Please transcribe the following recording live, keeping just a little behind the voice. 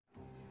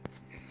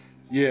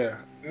Yeah.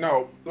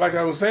 No, like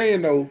I was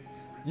saying though,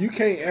 you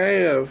can't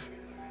have.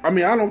 I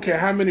mean, I don't care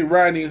how many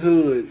Rodney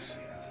Hoods,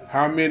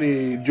 how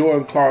many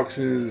Jordan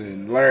Clarksons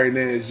and Larry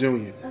Nance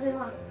Jr.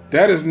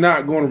 That is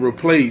not going to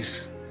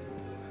replace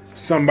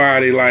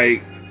somebody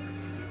like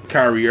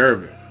Kyrie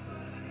Irving.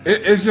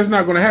 It's just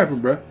not going to happen,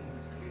 bro.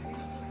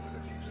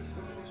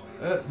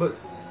 But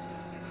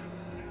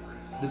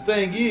the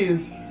thing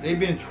is, they've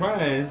been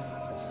trying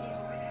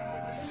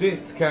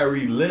since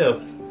Kyrie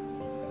left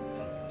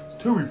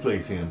to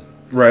replace him.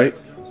 Right.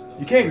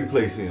 You can't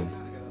replace him.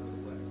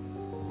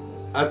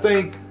 I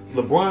think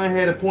LeBron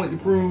had a point to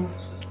prove,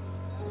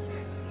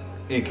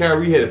 and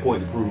Kyrie had a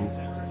point to prove.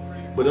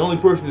 But the only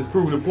person that's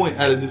proven a point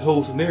out of this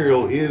whole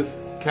scenario is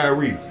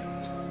Kyrie.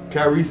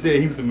 Kyrie said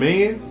he was a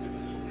man.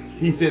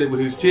 He said it with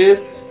his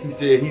chest. He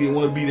said he didn't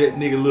want to be that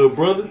nigga little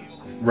brother.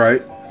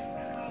 Right.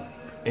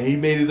 And he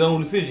made his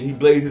own decision. He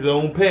blazed his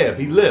own path.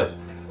 He left.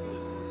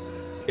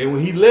 And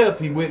when he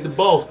left, he went to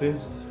Boston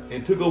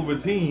and took over a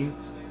team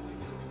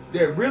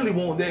that really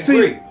wasn't that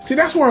great. See,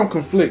 that's where I'm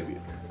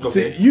conflicted.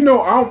 Okay. See, you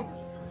know, I'm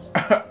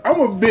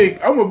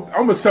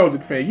a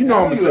Celtic fan. You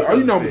know I'm a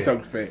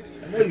Celtic fan.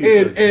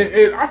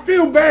 And I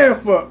feel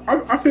bad for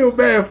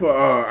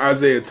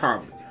Isaiah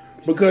Thomas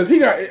because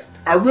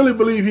I really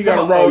believe he got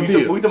a raw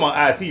deal. We talking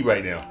about IT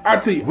right now.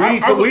 IT. We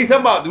ain't talking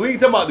about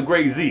the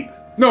great Zeke.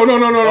 No. No,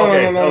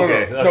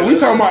 we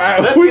talking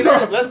about.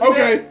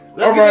 Okay.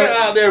 All right.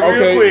 Out there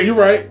real quick. You're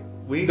right.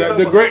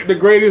 The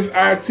greatest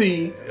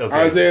IT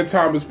Isaiah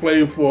Thomas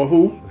played for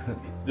who?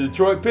 The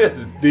Detroit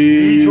Pistons.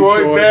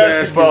 Detroit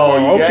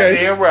basketball. Okay.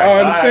 Goddamn right.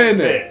 I understand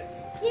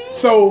that.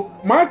 So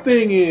my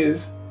thing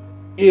is,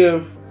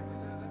 if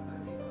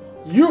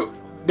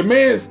the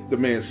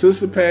man's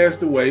sister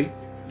passed away.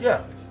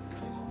 Yeah.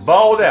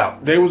 Balled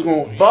out. They was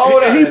going.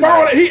 Balled out. He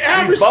balled out. He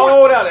averaged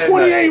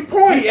 28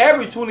 points. He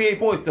averaged 28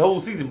 points the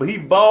whole season, but he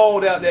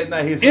balled out that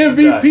night. His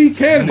MVP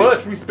candidate.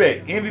 Much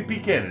respect.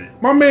 MVP candidate.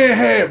 My man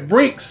had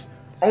brakes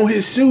on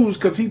his shoes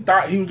because he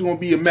thought he was going to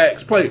be a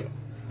max player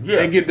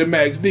and get the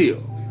max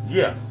deal.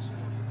 Yeah.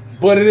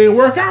 But it didn't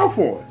work out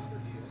for him.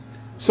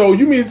 So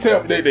you mean to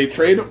tell me they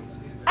traded him?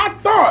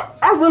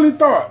 I really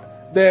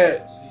thought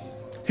that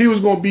he was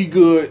going to be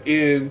good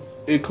in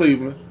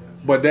Cleveland,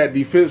 but that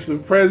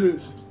defensive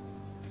presence,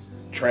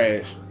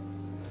 trash.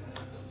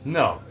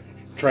 No.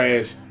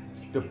 Trash.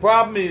 The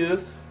problem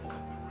is,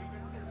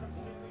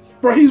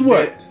 bro, he's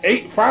what?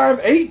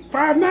 5'8",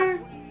 5'9"?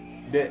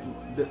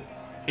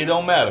 It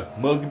don't matter.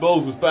 Muggsy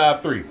Bogues was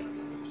 5'3".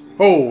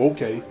 Oh,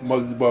 okay.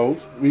 Muggsy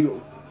Bogues.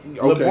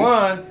 Okay.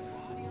 LeBron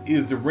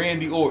is the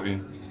Randy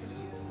Orton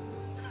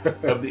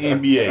of the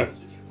NBA.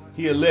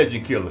 He a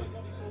legend killer.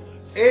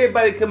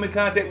 Everybody come in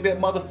contact with that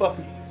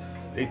motherfucker,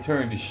 they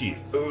turn to shit.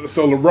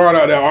 So LeBron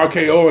out there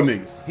RKOing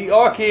niggas. He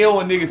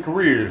RKOing niggas'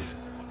 careers.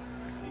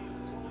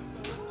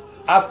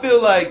 I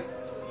feel like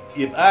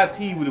if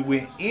IT would have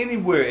went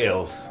anywhere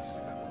else,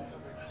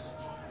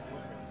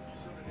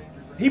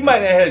 he might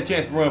not have had a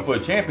chance to run for a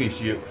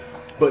championship,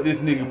 but this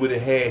nigga would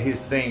have had his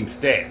same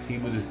stats. He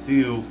would have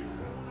still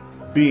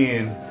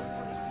been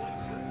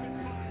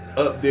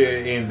up there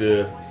in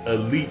the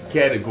elite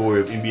category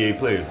of NBA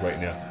players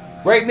right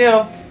now. Right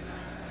now,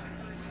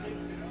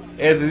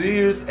 as it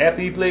is,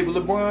 after he played with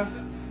LeBron,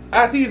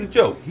 IT is a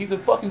joke. He's a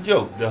fucking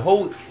joke. The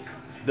whole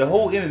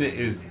internet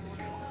is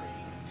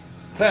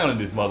clowning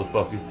this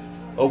motherfucker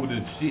over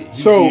the shit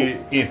he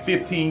did in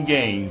 15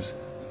 games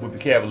with the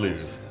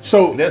Cavaliers.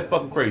 So that's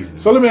fucking crazy.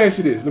 So let me ask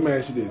you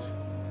this.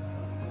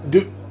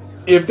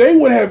 If they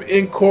would have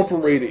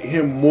incorporated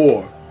him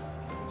more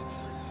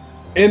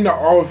in the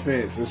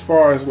offense, as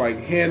far as like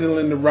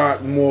handling the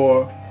rock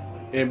more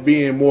and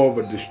being more of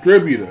a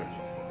distributor,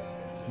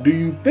 do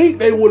you think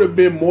they would have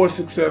been more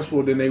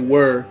successful than they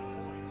were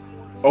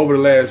over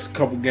the last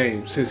couple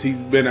games since he's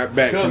been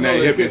back from that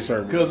hip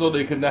surgery? Because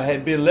they could not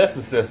have been less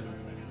successful.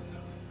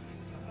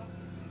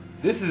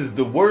 This is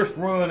the worst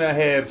run I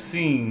have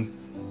seen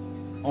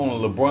on a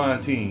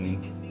LeBron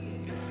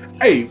team.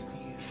 Hey,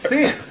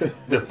 since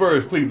the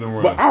first Cleveland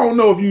run. But I don't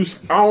know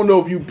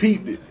if you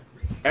peeped it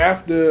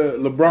after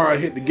LeBron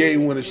hit the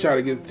game winning shot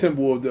against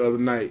Timberwolves the other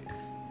night.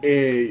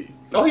 And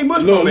he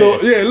mushed my man.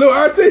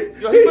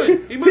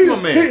 He mushed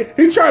my man.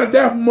 He tried to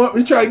dap him up.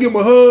 He tried to give him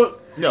a hug.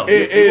 No,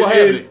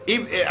 and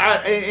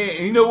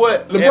you know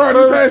what?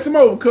 LeBron passed him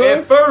over.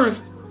 At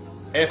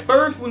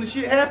first, when the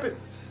shit happened,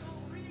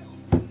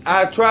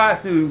 I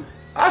tried to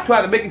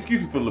make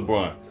excuses for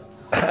LeBron.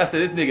 I said,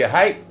 this nigga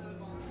hype.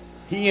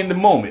 He in the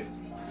moment.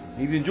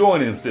 He's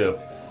enjoying himself.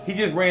 He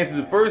just ran to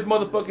the first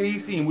motherfucker he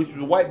seen, which was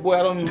a white boy.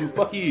 I don't know who the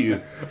fuck he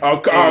is.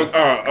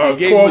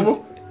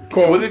 Korver.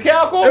 Was it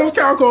Cal Korver? It was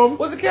Cal Korver.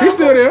 Was it Cal Korver? He's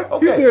still there.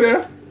 Okay. He's still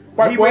there.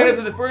 He ran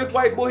into the first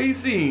white boy he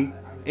seen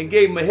and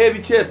gave him a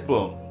heavy chest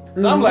bump.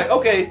 So I'm like,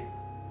 okay,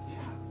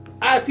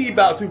 IT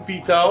about 2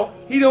 feet tall.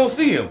 He don't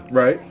see him.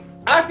 Right.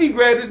 IT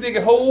grabbed this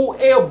nigga whole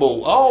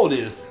elbow, all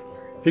this.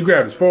 He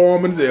grabbed his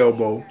forearm and his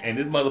elbow. And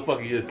this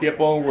motherfucker just kept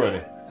on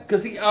running.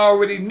 Because he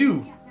already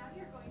knew.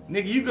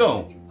 Nigga, you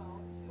gone.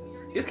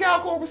 Is Cal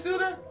Korver still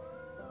there?